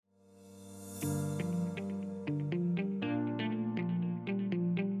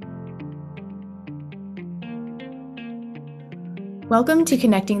Welcome to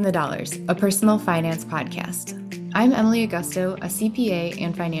Connecting the Dollars, a personal finance podcast. I'm Emily Augusto, a CPA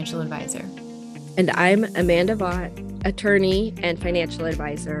and financial advisor. And I'm Amanda Vaught, attorney and financial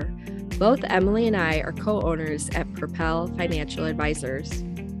advisor. Both Emily and I are co-owners at Propel Financial Advisors.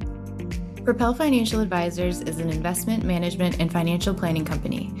 Propel Financial Advisors is an investment management and financial planning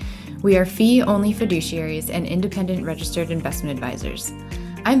company. We are fee-only fiduciaries and independent registered investment advisors.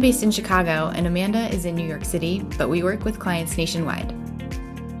 I'm based in Chicago and Amanda is in New York City, but we work with clients nationwide.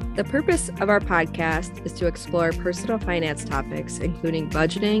 The purpose of our podcast is to explore personal finance topics, including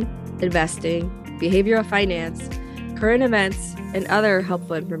budgeting, investing, behavioral finance, current events, and other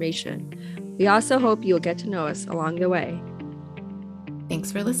helpful information. We also hope you'll get to know us along the way.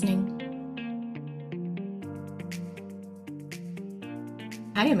 Thanks for listening.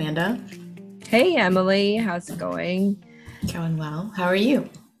 Hi, Amanda. Hey, Emily. How's it going? Going well. How are you?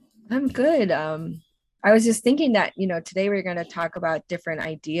 I'm good. I was just thinking that, today we're going to talk about different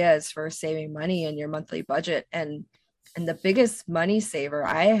ideas for saving money in your monthly budget. And the biggest money saver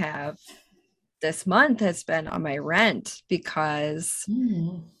I have this month has been on my rent because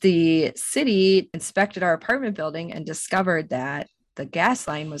the city inspected our apartment building and discovered that the gas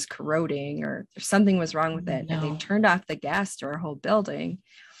line was corroding or something was wrong with it. And they turned off the gas to our whole building.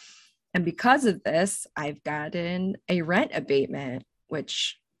 And because of this, I've gotten a rent abatement,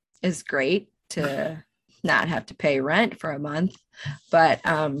 which is great to not have to pay rent for a month. But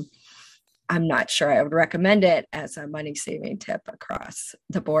I'm not sure I would recommend it as a money saving tip across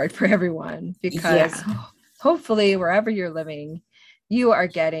the board for everyone, because hopefully wherever you're living, you are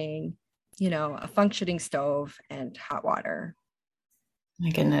getting, a functioning stove and hot water. My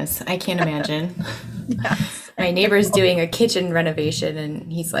goodness, I can't imagine. Yes. My neighbor's doing a kitchen renovation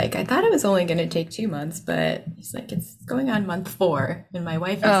and he's like, I thought it was only going to take 2 months, but he's like, it's going on month 4. And my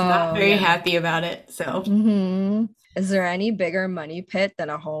wife is not very happy about it. So Is there any bigger money pit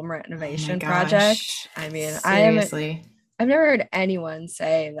than a home renovation project? I mean, seriously. I've never heard anyone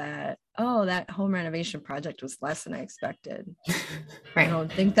say that, that home renovation project was less than I expected. Right. I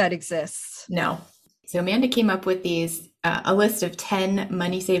don't think that exists. No. So Amanda came up with a list of 10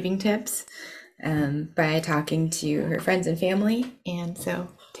 money saving tips by talking to her friends and family. And so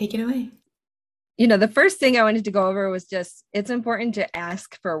take it away. The first thing I wanted to go over was just, it's important to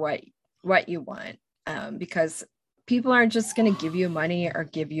ask for what you want, because people aren't just going to give you money or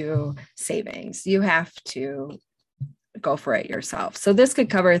give you savings. You have to go for it yourself. So this could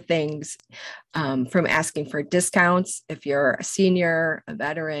cover things from asking for discounts if you're a senior, a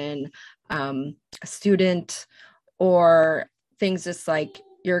veteran, a student, or things just like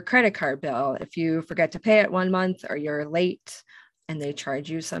your credit card bill. If you forget to pay it 1 month or you're late and they charge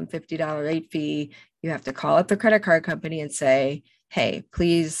you some $50 late fee, you have to call up the credit card company and say, hey,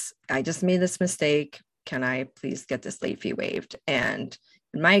 please, I just made this mistake. Can I please get this late fee waived? And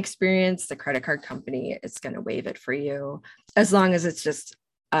in my experience, the credit card company is going to waive it for you, as long as it's just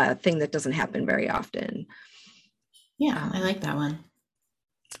a thing that doesn't happen very often. Yeah, I like that one.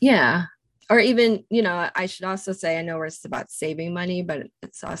 Yeah. Or even, I should also say, I know it's about saving money, but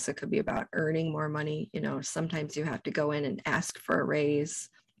it's also could be about earning more money. Sometimes you have to go in and ask for a raise.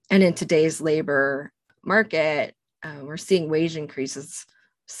 And in today's labor market, we're seeing wage increases.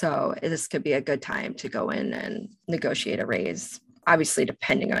 So this could be a good time to go in and negotiate a raise, obviously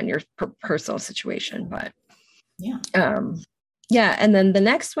depending on your personal situation. But yeah. And then the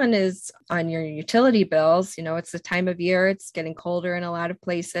next one is on your utility bills. It's the time of year, it's getting colder in a lot of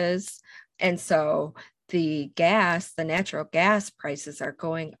places. And so the natural gas prices are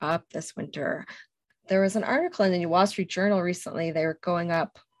going up this winter. There was an article in the Wall Street Journal recently. They were going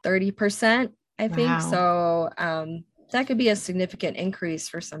up 30%, I think. Wow. So that could be a significant increase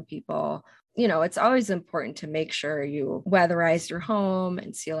for some people. It's always important to make sure you weatherize your home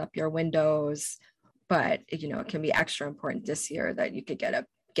and seal up your windows. But, it can be extra important this year that you could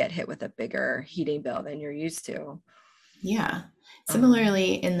get hit with a bigger heating bill than you're used to. Yeah.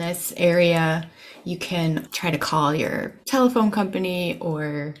 Similarly, in this area, you can try to call your telephone company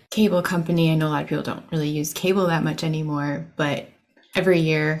or cable company. I know a lot of people don't really use cable that much anymore, but every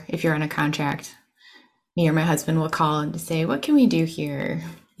year, if you're on a contract, me or my husband will call and just say, what can we do here?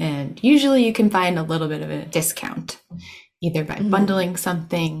 And usually you can find a little bit of a discount, either by bundling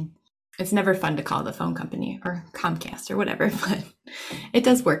something. It's never fun to call the phone company or Comcast or whatever, but it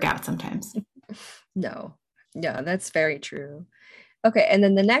does work out sometimes. No, that's very true. Okay. And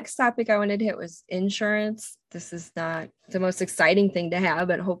then the next topic I wanted to hit was insurance. This is not the most exciting thing to have,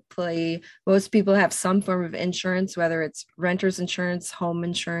 but hopefully most people have some form of insurance, whether it's renter's insurance, home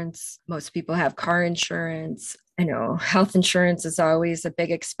insurance. Most people have car insurance. I know health insurance is always a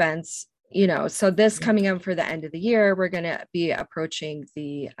big expense. So this coming up for the end of the year, we're going to be approaching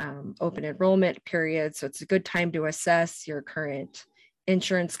the open enrollment period. So it's a good time to assess your current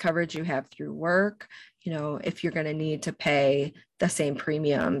insurance coverage you have through work, if you're going to need to pay the same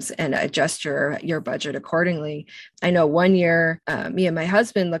premiums and adjust your budget accordingly. I know one year, me and my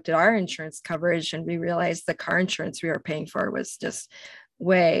husband looked at our insurance coverage and we realized the car insurance we were paying for was just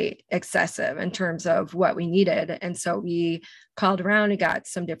way excessive in terms of what we needed. And so we called around and got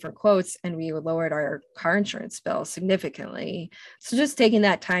some different quotes and we lowered our car insurance bill significantly. So just taking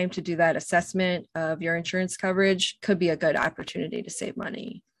that time to do that assessment of your insurance coverage could be a good opportunity to save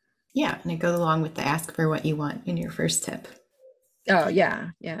money. Yeah, and it goes along with the ask for what you want in your first tip. Oh, yeah.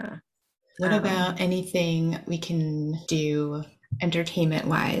 Yeah. What about anything we can do entertainment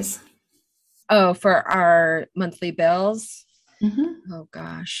wise? Oh, for our monthly bills? Mm-hmm. Oh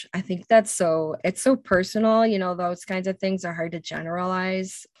gosh, I think it's so personal, those kinds of things are hard to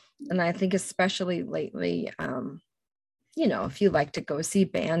generalize. And I think especially lately, if you like to go see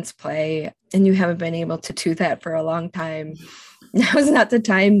bands play and you haven't been able to do that for a long time, now is not the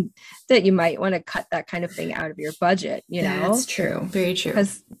time that you might want to cut that kind of thing out of your budget, That's true. Very true.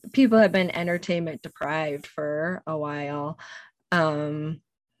 Because people have been entertainment deprived for a while.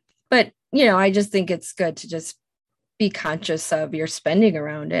 But, I just think it's good to just be conscious of your spending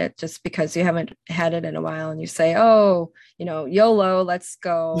around it, just because you haven't had it in a while and you say, oh, YOLO, let's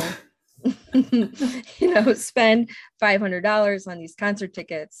go, spend $500 on these concert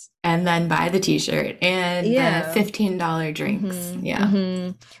tickets. And then buy the t-shirt and the $15 drinks. Mm-hmm. Yeah.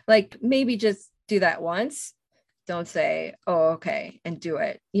 Mm-hmm. Like maybe just do that once. Don't say, oh, okay. And do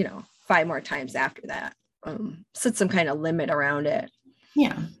it, 5 more times after that. Set some kind of limit around it.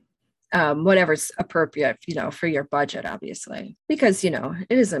 Yeah. Whatever's appropriate, for your budget, obviously, because, it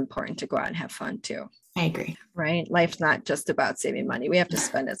is important to go out and have fun too. I agree. Right. Life's not just about saving money. We have to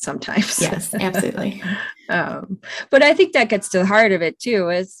spend it sometimes. Yes, absolutely. But I think that gets to the heart of it too,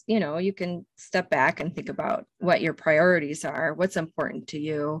 is, you can step back and think about what your priorities are, what's important to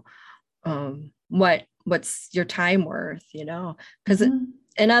you, what's your time worth, because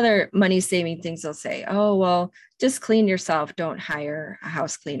in other money saving things, they'll say, oh, well, just clean yourself. Don't hire a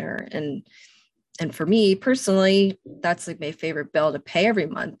house cleaner. And for me personally, that's like my favorite bill to pay every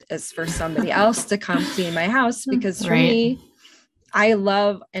month is for somebody else to come clean my house, because for me, I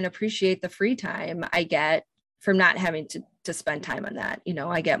love and appreciate the free time I get from not having to spend time on that.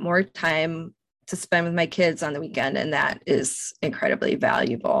 I get more time to spend with my kids on the weekend, and that is incredibly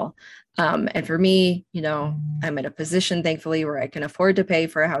valuable. And for me, I'm in a position, thankfully, where I can afford to pay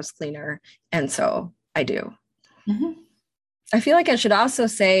for a house cleaner. And so I do. Mm-hmm. I feel like I should also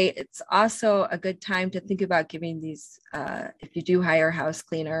say it's also a good time to think about giving these, if you do hire a house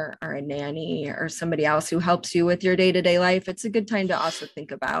cleaner or a nanny or somebody else who helps you with your day-to-day life, it's a good time to also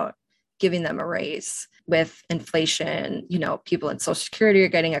think about giving them a raise. With inflation, people in Social Security are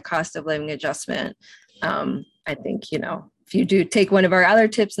getting a cost of living adjustment. I think, if you do take one of our other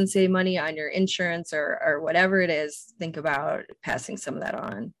tips and save money on your insurance or whatever it is, think about passing some of that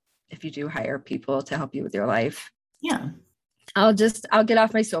on if you do hire people to help you with your life. Yeah. I'll get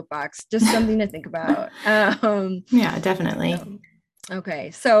off my soapbox. Just something to think about. Yeah, definitely.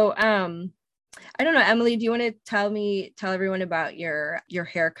 Okay. So, I don't know, Emily, do you want to tell everyone about your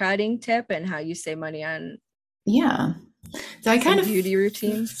hair cutting tip and how you save money on? Yeah. So I kind of beauty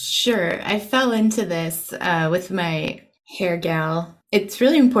routines. Sure. I fell into this with my hair gal. It's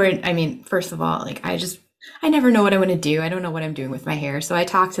really important. I mean, first of all, like I never know what I want to do. I don't know what I'm doing with my hair. So I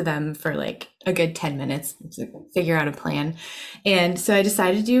talked to them for like a good 10 minutes to figure out a plan. And so I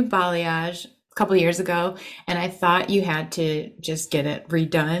decided to do balayage a couple of years ago. And I thought you had to just get it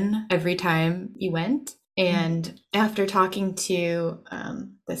redone every time you went. And after talking to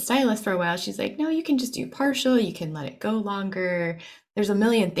the stylist for a while, she's like, no, you can just do partial. You can let it go longer. There's a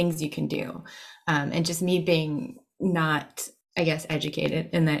million things you can do. And just me being not, I guess,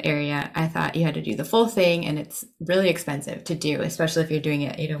 educated in that area, I thought you had to do the full thing, and it's really expensive to do, especially if you're doing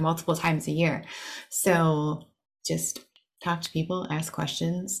it, multiple times a year. So just talk to people, ask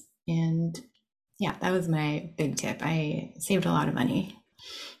questions, and yeah, that was my big tip. I saved a lot of money.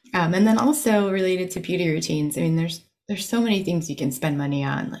 And then also related to beauty routines, I mean, there's so many things you can spend money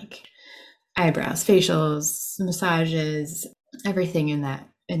on, like eyebrows, facials, massages, everything in that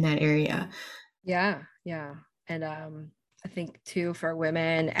area. Yeah. And I think too, for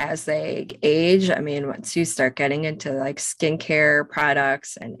women as they age, I mean, once you start getting into like skincare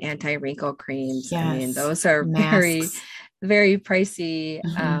products and anti-wrinkle creams, yes, I mean, those are masks, very, very pricey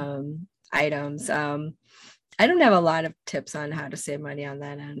items. I don't have a lot of tips on how to save money on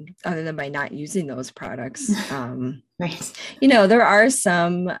that end, other than by not using those products. Right. There are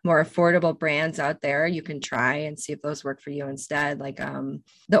some more affordable brands out there you can try and see if those work for you instead. Like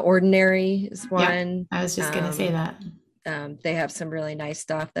The Ordinary is Yeah, one. I was just gonna say that. They have some really nice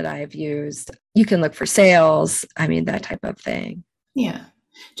stuff that I've used. You can look for sales. I mean, that type of thing. Yeah.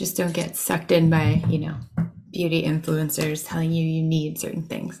 Just don't get sucked in by, beauty influencers telling you need certain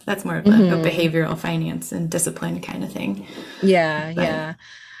things. That's more of a behavioral finance and discipline kind of thing. Yeah, But yeah.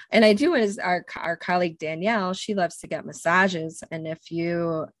 And I do as our colleague Danielle, she loves to get massages. And if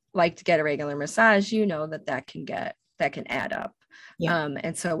you like to get a regular massage, that can add up. yeah.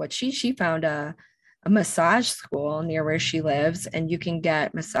 And so what she found a massage school near where she lives, and you can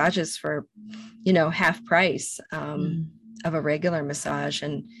get massages for, half price of a regular massage.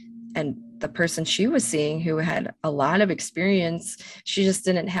 And the person she was seeing, who had a lot of experience, she just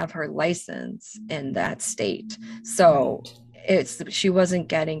didn't have her license in that state. So she wasn't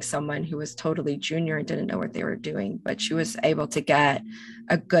getting someone who was totally junior and didn't know what they were doing, but she was able to get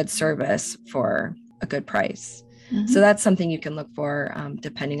a good service for a good price. So that's something you can look for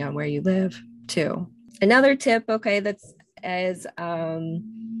depending on where you live too. Another tip, okay, that's as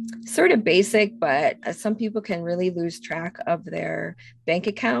sort of basic, but some people can really lose track of their bank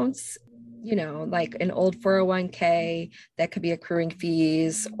accounts. Like an old 401k that could be accruing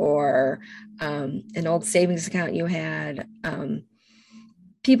fees, or an old savings account you had.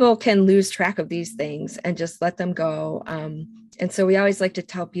 People can lose track of these things and just let them go. And so we always like to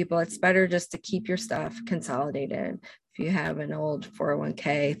tell people it's better just to keep your stuff consolidated. If you have an old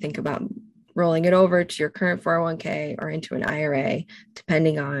 401k, think about rolling it over to your current 401k or into an IRA,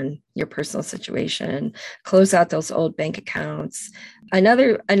 depending on your personal situation. Close out those old bank accounts.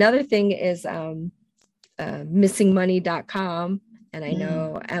 Another thing is missingmoney.com. And I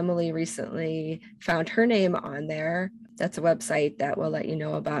know Emily recently found her name on there. That's a website that will let you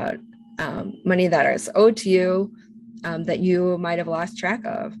know about money that is owed to you that you might have lost track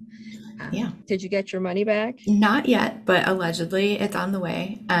of. Yeah. Did you get your money back? Not yet, but allegedly it's on the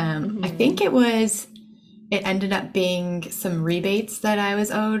way. I think it ended up being some rebates that I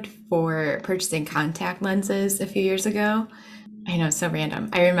was owed for purchasing contact lenses a few years ago. I know, so random.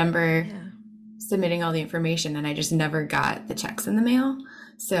 I remember submitting all the information and I just never got the checks in the mail.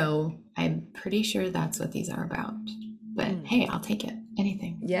 So I'm pretty sure that's what these are about. But hey, I'll take it.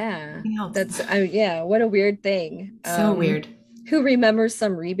 Anything. Yeah. Anything else. That's, what a weird thing. So weird. Who remembers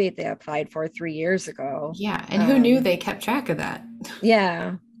some rebate they applied for 3 years ago? Yeah. And who knew they kept track of that?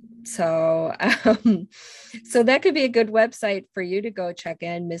 Yeah. So, so that could be a good website for you to go check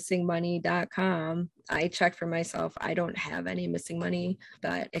in, missingmoney.com. I checked for myself. I don't have any missing money,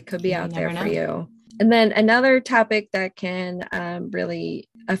 but it could be out there for you. And then another topic that can really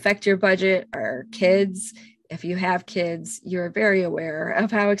affect your budget are kids. If you have kids, you're very aware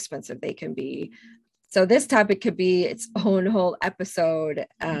of how expensive they can be. So this topic could be its own whole episode,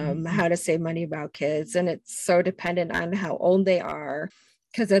 how to save money about kids. And it's so dependent on how old they are.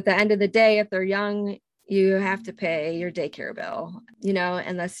 Because at the end of the day, if they're young, you have to pay your daycare bill,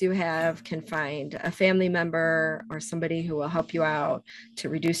 unless you can find a family member or somebody who will help you out to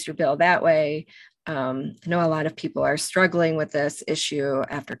reduce your bill that way. I know a lot of people are struggling with this issue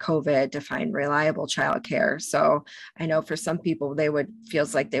after COVID to find reliable childcare. So I know for some people,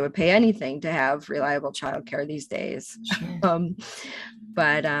 feels like they would pay anything to have reliable childcare these days. Sure.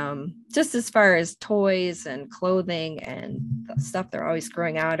 But just as far as toys and clothing and the stuff they're always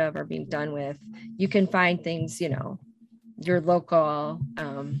growing out of or being done with, you can find things, your local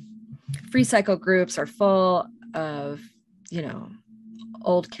free cycle groups are full of,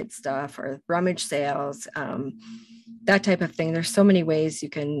 old kid stuff or rummage sales, that type of thing. There's so many ways you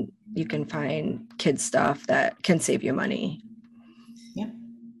can find kid stuff that can save you money. Yeah.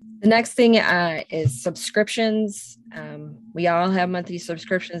 The next thing is subscriptions. We all have monthly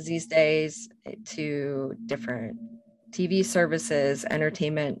subscriptions these days to different TV services,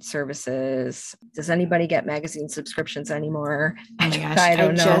 entertainment services. Does anybody get magazine subscriptions anymore? Oh my gosh, I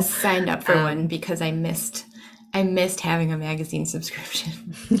don't know. Just signed up for one because I missed having a magazine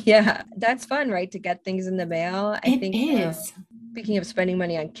subscription. Yeah, that's fun, right? To get things in the mail. I think it is. Speaking of spending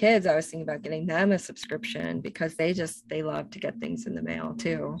money on kids, I was thinking about getting them a subscription because they love to get things in the mail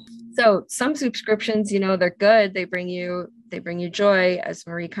too. So some subscriptions, they're good. They bring you joy, as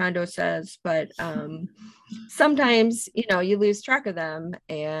Marie Kondo says, but sometimes, you lose track of them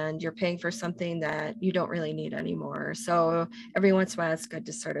and you're paying for something that you don't really need anymore. So every once in a while, it's good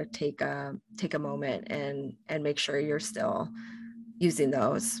to sort of take a moment and make sure you're still using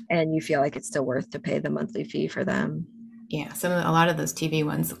those and you feel like it's still worth to pay the monthly fee for them. Yeah, a lot of those TV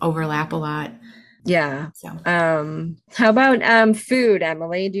ones overlap a lot. Yeah. So How about food,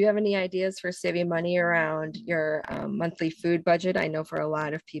 Emily? Do you have any ideas for saving money around your monthly food budget? I know for a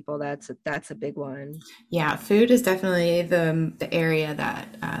lot of people that's a big one. yeah, food is definitely the area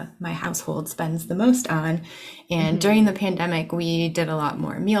that my household spends the most on. And during the Hmm. pandemic, we did a lot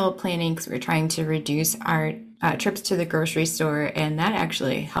more meal planning because we were trying to reduce our trips to the grocery store, and that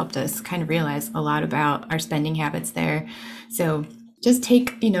actually helped us kind of realize a lot about our spending habits there. So just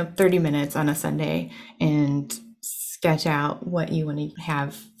take 30 minutes on a Sunday and sketch out what you want to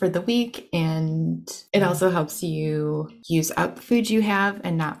have for the week, and it also helps you use up food you have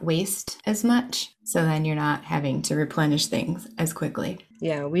and not waste as much, so then you're not having to replenish things as quickly.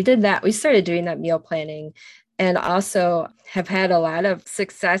 Yeah, we did that. We started doing that meal planning and also have had a lot of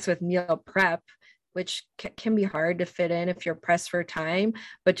success with meal prep, which can be hard to fit in if you're pressed for time.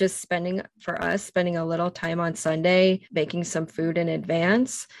 But just spending a little time on Sunday, making some food in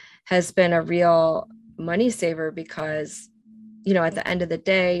advance has been a real money saver because at the end of the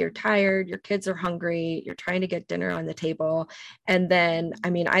day, you're tired, your kids are hungry, you're trying to get dinner on the table. And then,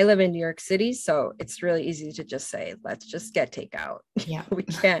 I mean, I live in New York City, so it's really easy to just say, let's just get takeout. Yeah. We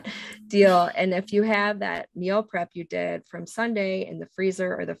can't deal. And if you have that meal prep you did from Sunday in the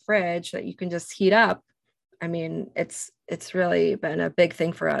freezer or the fridge that you can just heat up, I mean, it's really been a big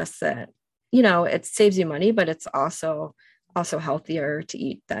thing for us that, it saves you money, but it's also healthier to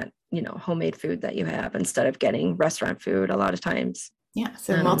eat that homemade food that you have instead of getting restaurant food a lot of times. Yeah,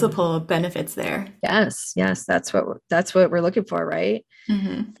 so multiple benefits there. Yes, that's what we're looking for, right?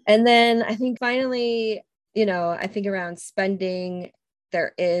 Hmm. And then I think finally, I think around spending,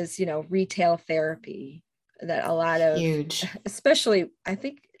 there is retail therapy that a lot of, Huge. especially I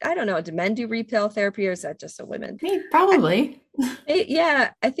don't know, do men do retail therapy or is that just a women? Maybe, probably.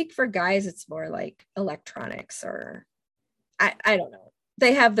 Yeah, I think for guys it's more like electronics or I don't know.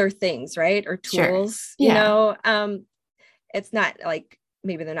 They have their things, right? Or Sure. tools, Yeah. it's not like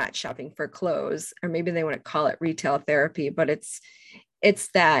maybe they're not shopping for clothes or maybe they want to call it retail therapy, but it's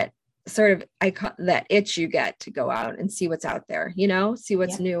that sort of I call that itch you get to go out and see what's out there, see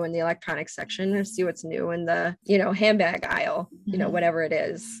what's Yeah. new in the electronics section or see what's new in the, handbag aisle, Mhm. whatever it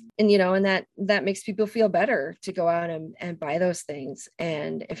is. And that makes people feel better to go out and buy those things.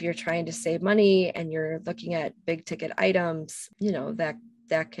 And if you're trying to save money and you're looking at big ticket items,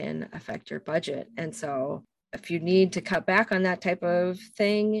 that can affect your budget. And so if you need to cut back on that type of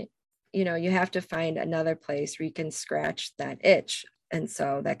thing, you have to find another place where you can scratch that itch. And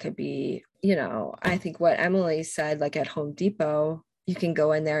so that could be, I think what Emily said, like at Home Depot, you can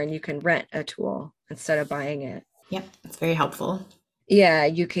go in there and you can rent a tool instead of buying it. Yep, it's very helpful. Yeah,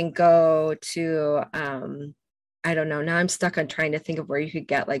 you can go to, I don't know. Now I'm stuck on trying to think of where you could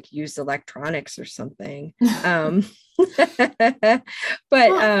get like used electronics or something. But,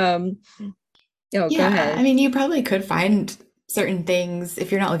 Well, oh, go yeah, I ahead. mean, you probably could find certain things if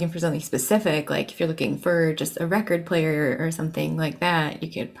you're not looking for something specific, like if you're looking for just a record player or something like that,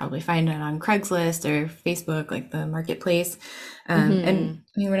 you could probably find it on Craigslist or Facebook, like the marketplace. And Hmm. I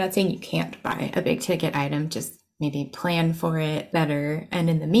mean, we're not saying you can't buy a big ticket item, just maybe plan for it better. And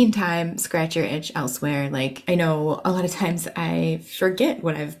in the meantime, scratch your itch elsewhere. Like, I know a lot of times I forget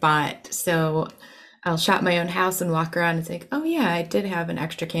what I've bought. So I'll shop my own house and walk around and think, oh yeah, I did have an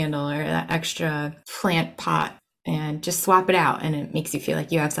extra candle or that extra plant pot, and just swap it out and it makes you feel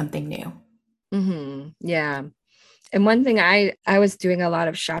like you have something new. Yeah. And one thing I was doing a lot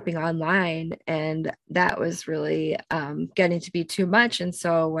of shopping online and that was really getting to be too much. And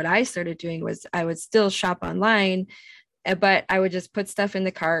so what I started doing was I would still shop online, but I would just put stuff in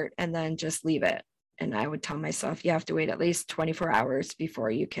the cart and then just leave it. And I would tell myself you have to wait at least 24 hours before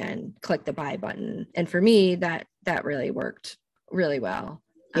you can click the buy button. And for me, that really worked really well.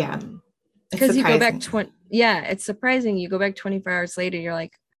 Yeah, it's Because you go back surprising. 20, yeah, it's surprising. You go back 24 hours later, you're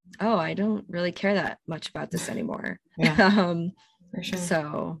like, oh, I don't really care that much about this anymore. Yeah, um, for sure.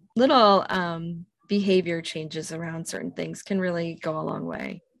 so little behavior changes around certain things can really go a long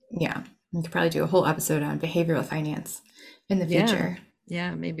way. Yeah, we could probably do a whole episode on behavioral finance in the Yeah. future.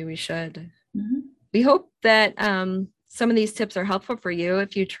 Yeah, maybe we should. Mhm. We hope that some of these tips are helpful for you.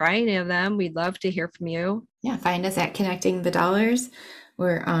 If you try any of them, we'd love to hear from you. Yeah, find us at Connecting the Dollars.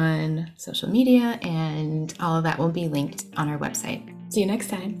 We're on social media, and all of that will be linked on our website. See you next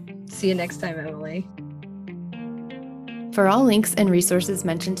time. See you next time, Emily. For all links and resources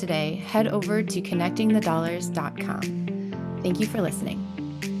mentioned today, head over to connectingthedollars.com. Thank you for listening.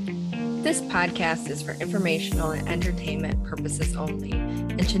 This podcast is for informational and entertainment purposes only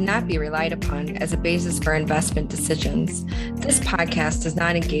and should not be relied upon as a basis for investment decisions. This podcast does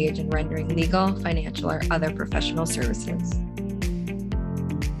not engage in rendering legal, financial, or other professional services.